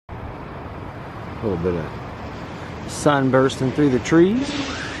A little bit of sun bursting through the trees.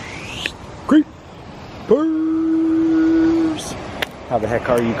 Creepers! How the heck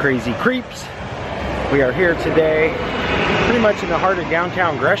are you crazy creeps? We are here today, pretty much in the heart of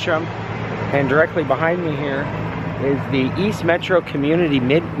downtown Gresham, and directly behind me here is the East Metro Community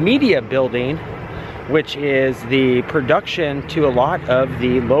Media Building, which is the production to a lot of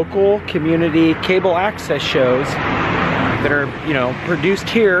the local community cable access shows that are, you know, produced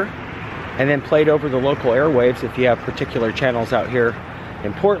here and then played over the local airwaves if you have particular channels out here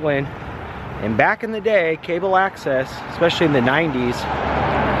in Portland. And back in the day, cable access, especially in the 90s,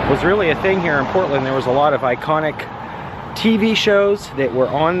 was really a thing here in Portland. There was a lot of iconic TV shows that were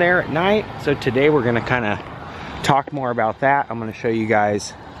on there at night. So today we're gonna kind of talk more about that. I'm gonna show you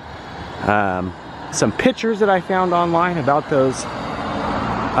guys some pictures that I found online about those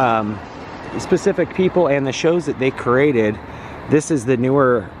specific people and the shows that they created. This is the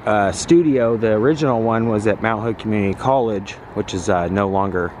newer studio. The original one was at Mount Hood Community College, which is no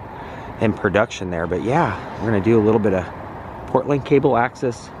longer in production there. But yeah, we're gonna do a little bit of Portland cable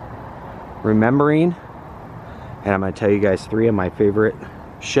access remembering, and I'm gonna tell you guys 3 of my favorite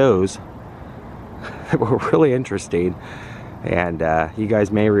shows that were really interesting, and you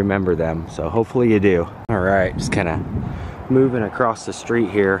guys may remember them, so hopefully you do. All right, just kind of moving across the street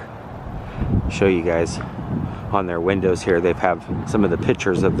here. Show you guys on their windows here, they've have some of the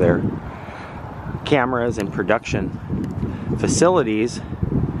pictures of their cameras and production facilities.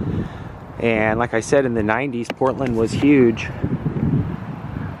 And like I said, in the 90s, Portland was huge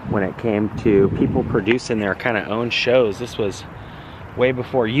when it came to people producing their kind of own shows. This was way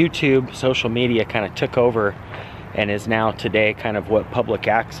before YouTube. Social media kind of took over and is now today kind of what public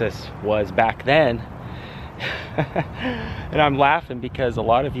access was back then. And I'm laughing because a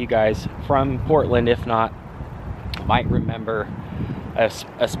lot of you guys from Portland, if not, might remember a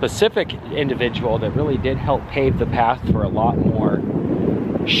specific individual that really did help pave the path for a lot more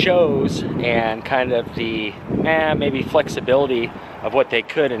shows and kind of the maybe flexibility of what they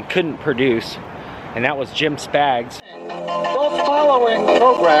could and couldn't produce, and that was Jim Spags. The following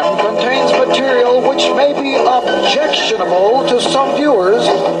program contains material which may be objectionable to some viewers,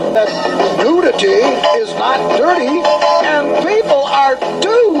 that nudity is not dirty and people are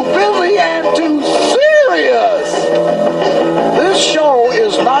too busy and too serious. This show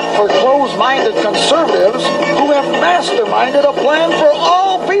is not for closed-minded conservatives who have masterminded a plan for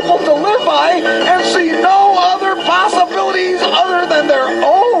all people to live by and see no other possibilities other than their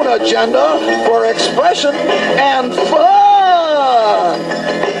own agenda for expression and fun.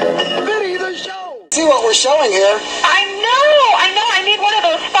 Pity the show. See what we're showing here? I know. I need one of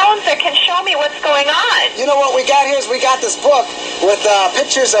those phones that can show me what's going on. You know what we got here is we got this book with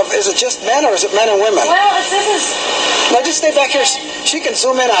pictures of, is it just men or is it men and women? Well, this is... Now just stay back here. She can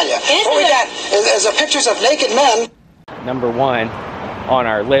zoom in on you. What we got is pictures of naked men. Number 1 on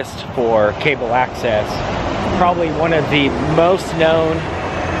our list for cable access. Probably one of the most known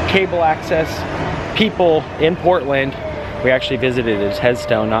cable access people in Portland. We actually visited his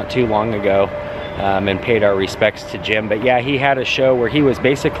headstone not too long ago and paid our respects to Jim. But yeah, he had a show where he was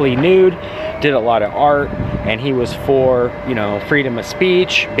basically nude, did a lot of art, and he was for, you know, freedom of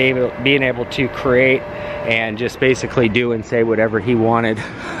speech, being able to create and just basically do and say whatever he wanted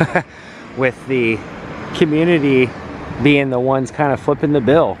with the community being the ones kind of flipping the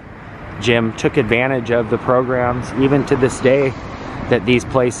bill. Jim took advantage of the programs, even to this day, that these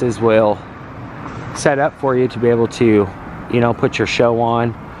places will set up for you to be able to, you know, put your show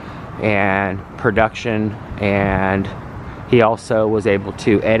on and production. And he also was able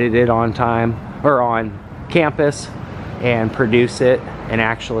to edit it on time or on campus and produce it and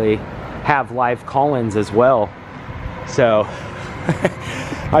actually have live call-ins as well. So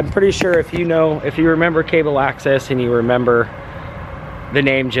I'm pretty sure if you remember cable access and you remember the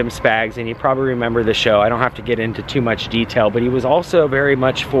name Jim Spags, and you probably remember the show. I don't have to get into too much detail, but he was also very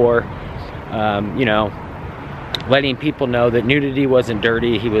much for, you know, letting people know that nudity wasn't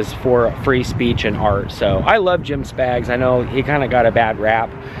dirty. He was for free speech and art. So I love Jim Spags. I know he kind of got a bad rap.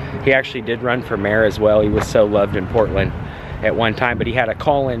 He actually did run for mayor as well. He was so loved in Portland at one time, but he had a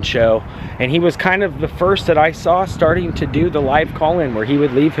call-in show, and he was kind of the first that I saw starting to do the live call-in, where he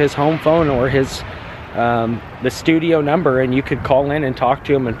would leave his home phone or his the studio number, and you could call in and talk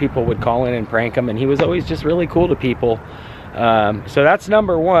to him, and people would call in and prank him, and he was always just really cool to people. So that's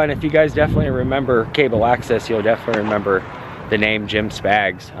number 1. If you guys definitely remember cable access, you'll definitely remember the name Jim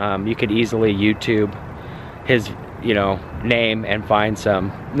Spags. You could easily YouTube his, you know, name and find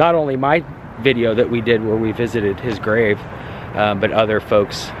some, not only my video that we did where we visited his grave, but other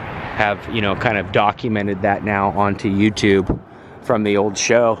folks have, you know, kind of documented that now onto YouTube from the old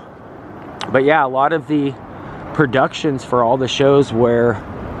show. But yeah, a lot of the productions for all the shows were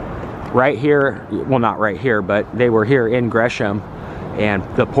right here, well, not right here, but they were here in Gresham and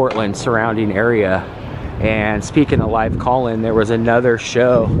the Portland surrounding area. And speaking of live call-in, there was another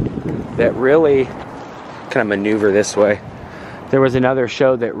show that really, can I maneuver this way? There was another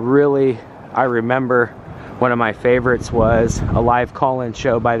show that really, I remember, one of my favorites was a live call-in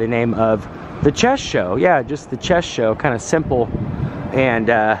show by the name of The Chess Show. Yeah, just The Chess Show, kind of simple. And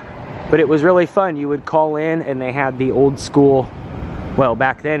but it was really fun. You would call in and they had the old school, well,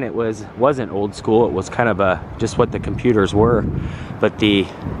 back then it wasn't old school, it was kind of just what the computers were, but the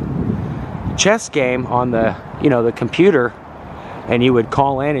chess game on the, you know, the computer, and you would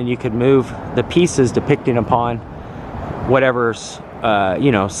call in and you could move the pieces depicting upon whatever's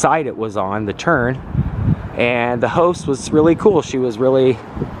you know, side it was on the turn. And the host was really cool. She was really,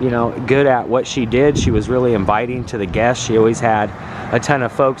 you know, good at what she did. She was really inviting to the guests. She always had a ton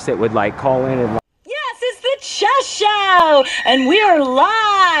of folks that would like call in and yes, it's the Chess Show, and we are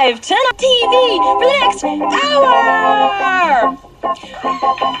live tonight on TV for the next hour.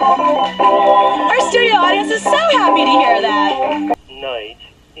 Our studio audience is so happy to hear that. Knight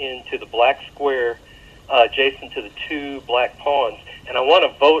into the black square adjacent to the 2 black pawns, and I want to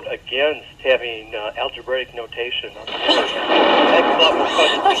vote against having algebraic notation on the board. Heck of a lot more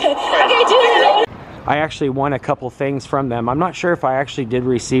fun. Okay, do that. I actually won a couple things from them. I'm not sure if I actually did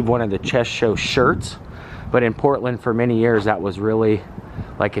receive one of the Chess Show shirts, but in Portland for many years that was really,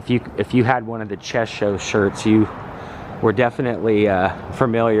 like, if you had one of the Chess Show shirts, you were definitely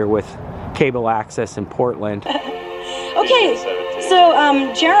familiar with cable access in Portland. Okay, so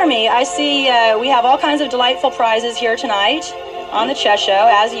Jeremy, I see we have all kinds of delightful prizes here tonight on the Chess Show,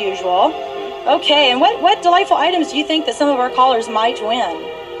 as usual. Okay, and what delightful items do you think that some of our callers might win?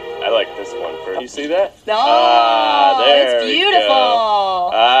 I like this one first. You see that? Oh, there it's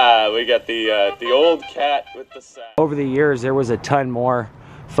beautiful. We got the old cat with the sack. Over the years, there was a ton more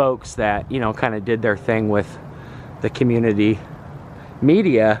folks that, you know, kind of did their thing with the community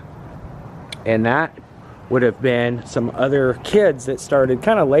media, and that would have been some other kids that started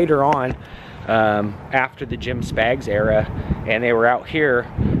kind of later on, after the Jim Spags era, and they were out here,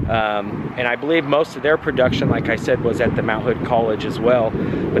 and I believe most of their production, like I said, was at the Mount Hood College as well,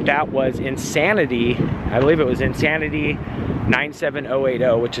 but that was Insanity. I believe it was Insanity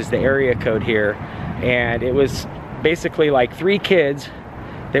 97080, which is the area code here, and it was basically like 3 kids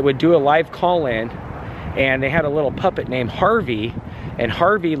that would do a live call-in, and they had a little puppet named Harvey, and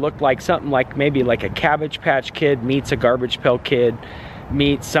Harvey looked like something like maybe like a Cabbage Patch Kid meets a Garbage Pail Kid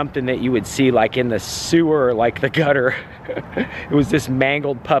meets something that you would see like in the sewer or like the gutter. It was this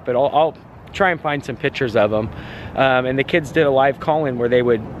mangled puppet. I'll try and find some pictures of them. And the kids did a live call-in where they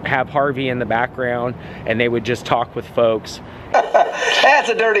would have Harvey in the background and they would just talk with folks. That's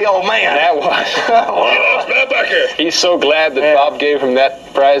a dirty old man. That was. He's so glad that Bob gave him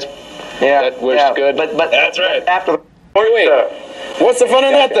that prize. Yeah, that was good. But that's right. After the Wait, what's the fun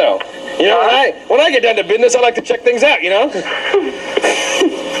in that though? You know, when I get down to business, I like to check things out, you know?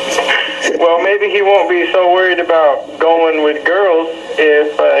 Well, maybe he won't be so worried about going with girls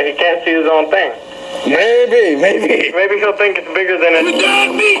if he can't see his own thing. Maybe. Maybe he'll think it's bigger than it.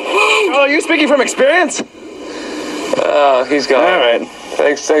 Oh, you speaking from experience? Oh, he's gone. All right.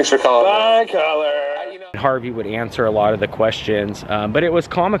 Thanks for calling. Bye, caller. Harvey would answer a lot of the questions, but it was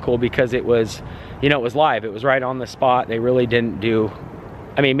comical because it was, you know, it was live. It was right on the spot. They really didn't do,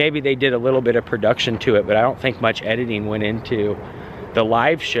 I mean, maybe they did a little bit of production to it, but I don't think much editing went into the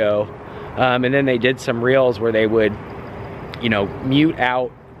live show. And then they did some reels where they would, you know, mute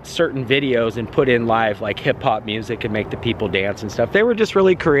out certain videos and put in live like hip-hop music and make the people dance and stuff. They were just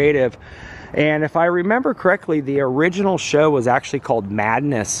really creative. And if I remember correctly, the original show was actually called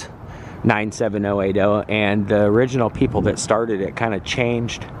Madness 97080, and the original people that started it kind of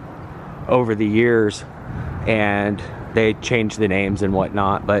changed over the years, and they changed the names and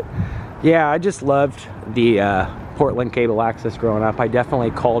whatnot. But yeah, I just loved the Portland cable access growing up. I definitely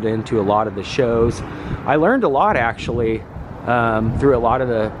called into a lot of the shows. I learned a lot actually through a lot of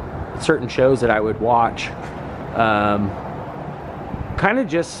the certain shows that I would watch. Kind of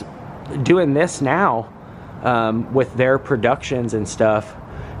just doing this now with their productions and stuff.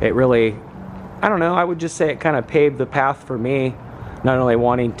 It really, I don't know, I would just say it kind of paved the path for me, not only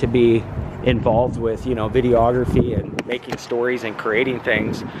wanting to be involved with, you know, videography and making stories and creating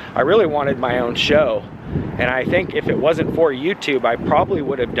things. I really wanted my own show, and I think if it wasn't for YouTube, I probably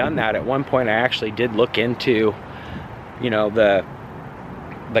would have done that. At one point I actually did look into, you know, the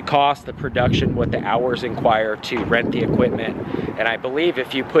cost, the production, what the hours require to rent the equipment, and I believe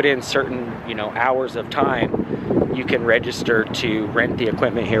if you put in certain, you know, hours of time, you can register to rent the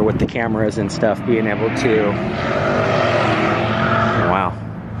equipment here with the cameras and stuff, being able to, wow,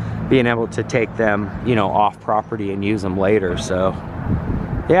 being able to take them, you know, off property and use them later. So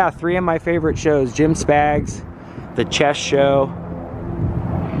yeah, 3 of my favorite shows: Jim Spags, the Chess Show,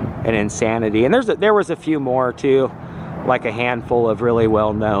 and Insanity. And there was a few more too, like a handful of really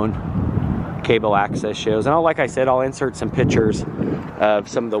well-known cable access shows. And like I said, I'll insert some pictures of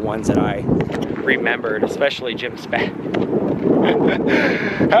some of the ones that I remembered, especially Jim Spags.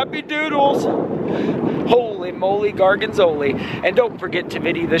 Happy Doodles! Holy moly, Garganzoli. And don't forget to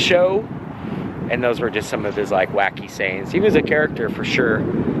video the show. And those were just some of his like wacky sayings. He was a character for sure.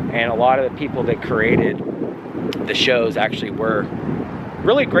 And a lot of the people that created the shows actually were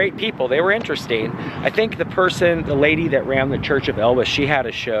really great people. They were interesting. I think the lady that ran the Church of Elvis, she had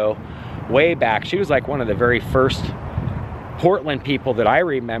a show way back. She was like one of the very first Portland people that I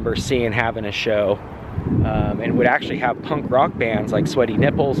remember seeing having a show, and would actually have punk rock bands like Sweaty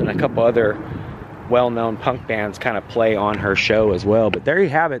Nipples and a couple other well-known punk bands kind of play on her show as well. But there you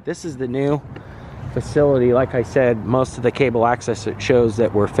have it. This is the new facility. Like I said, most of the cable access shows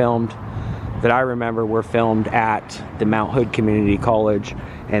that were filmed, that I remember, were filmed at the Mount Hood Community College.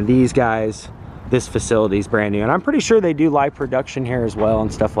 And these guys, this facility is brand new. And I'm pretty sure they do live production here as well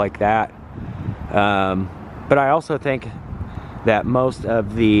and stuff like that. But I also think that most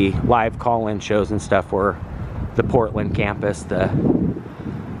of the live call-in shows and stuff were the Portland campus, the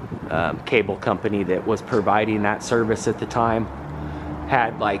cable company that was providing that service at the time,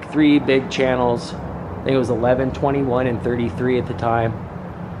 had like 3 big channels. I think it was 11, 21, and 33 at the time.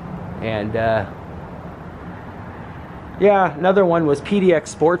 And yeah, another one was PDX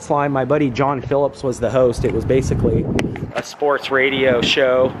Sports Line. My buddy John Phillips was the host. It was basically a sports radio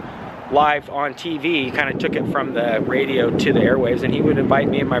show live on TV. He kind of took it from the radio to the airwaves, and he would invite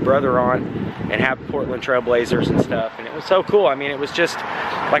me and my brother on and have Portland Trailblazers and stuff. And it was so cool. I mean, it was just,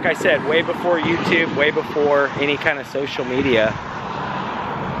 like I said, way before YouTube, way before any kind of social media,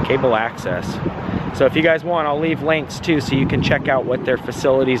 cable access. So if you guys want, I'll leave links too so you can check out what their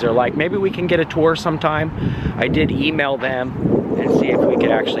facilities are like. Maybe we can get a tour sometime. I did email them and see if we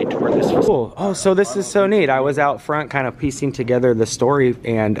could actually tour this facility. Cool. Oh, so this is so neat. I was out front kind of piecing together the story,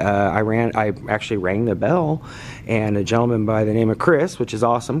 and I actually rang the bell, and a gentleman by the name of Chris, which is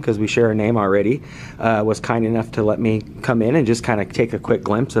awesome because we share a name already, was kind enough to let me come in and just kind of take a quick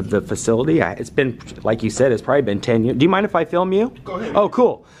glimpse of the facility. It's been, like you said, it's probably been 10 years. Do you mind if I film you? Go ahead. Oh,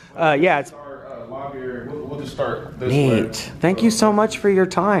 cool. Yeah, it's We'll just start this neat. way. Thank you so much for your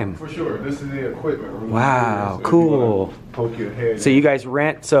time. For sure. This is the equipment room. Wow, So cool. Poke your head. So you guys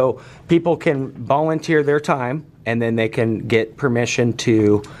rent, so people can volunteer their time, and then they can get permission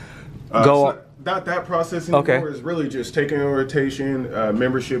to go. Not that process anymore. It's really just taking a rotation.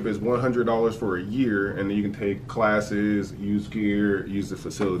 Membership is $100 for a year, and then you can take classes, use gear, use the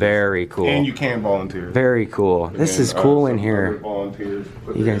facility. Very cool. And you can volunteer. Very cool. This is cool in here. Volunteers.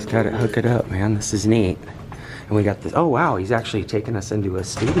 You guys got to hook it up, man. This is neat. And we got this. Oh wow, he's actually taking us into a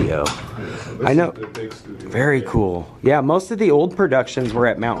studio. Yeah, so I know. the big studio. Very cool. Yeah, most of the old productions were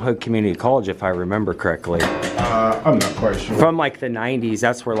at Mount Hood Community College, if I remember correctly. I'm not quite sure. From like the 90s,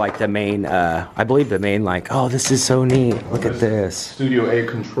 that's where like the main, I believe the main like, oh, this is so neat. Look at this. Studio A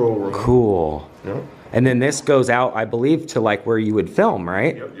control room. Cool. Yep. And then this goes out, I believe, to like where you would film,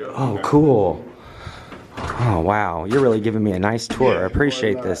 right? Yep. Oh, cool. Oh, wow. You're really giving me a nice tour. I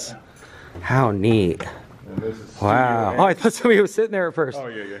appreciate this. How neat. And this is Wow. Oh, I thought somebody was sitting there at first. Oh,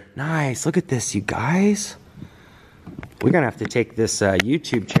 yeah. Nice. Look at this, you guys. We're going to have to take this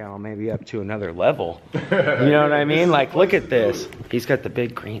YouTube channel maybe up to another level. You know what I mean? Like, look at this. He's got the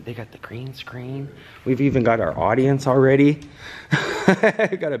big green. They got the green screen. We've even got our audience already.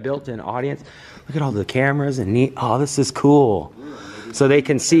 Got a built-in audience. Look at all the cameras and neat. Oh, this is cool. So they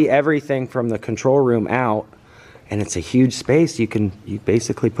can see everything from the control room out. And it's a huge space. You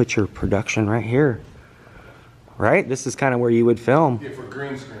basically put your production right here. Right? This is kind of where you would film. Yeah, for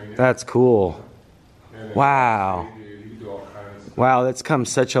green screen. Yeah. That's cool. Wow. You do all kinds of Wow, that's come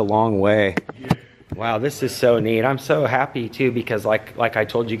such a long way. Yeah. Wow, this is so neat. I'm so happy too because like I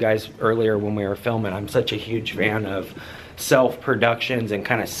told you guys earlier when we were filming, I'm such a huge fan of self-productions and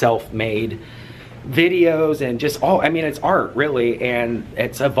kind of self-made videos and just I mean, it's art really, and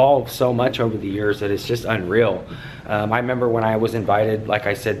it's evolved so much over the years that it's just unreal. I remember when I was invited, like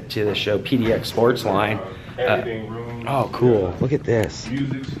I said, to the show PDX Sports Line. Editing room. Oh, cool. Look at this.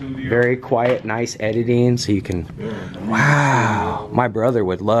 Music studio. Very quiet, nice editing, so you can... Wow. My brother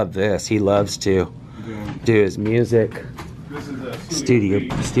would love this. He loves to do his music. This is a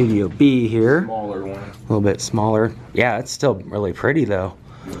Studio B here. Smaller one. A little bit smaller. Yeah, it's still really pretty, though.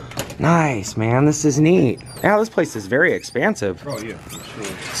 Nice, man. This is neat. Yeah, this place is very expansive. Oh yeah, for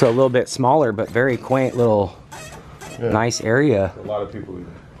sure. So a little bit smaller, but very quaint little, nice area. A lot of people.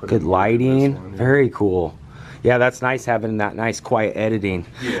 Good lighting. Very cool. Yeah, that's nice having that nice quiet editing.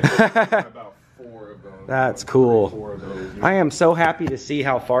 Yeah, about 4 of those. That's cool. 4 of those, yeah. I am so happy to see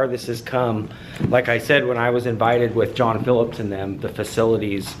how far this has come. Like I said, when I was invited with John Phillips and them, the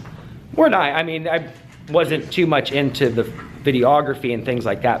facilities were nice. I mean, I wasn't too much into the videography and things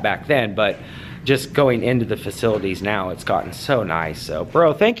like that back then, but just going into the facilities now, it's gotten so nice. So,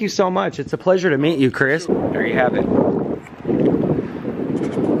 bro, thank you so much. It's a pleasure to meet you, Chris. There you have it.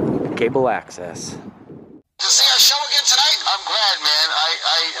 Cable access. To see our show again tonight, I'm glad, man.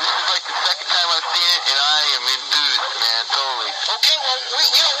 This is like the second time I've seen it, and I am enthused, man, totally. Okay, well, we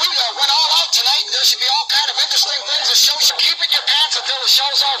went all out tonight. There should be all kind of interesting things to show. Keep in your pants until the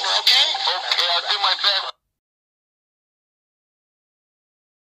show's over, okay? Okay, I'll do my best.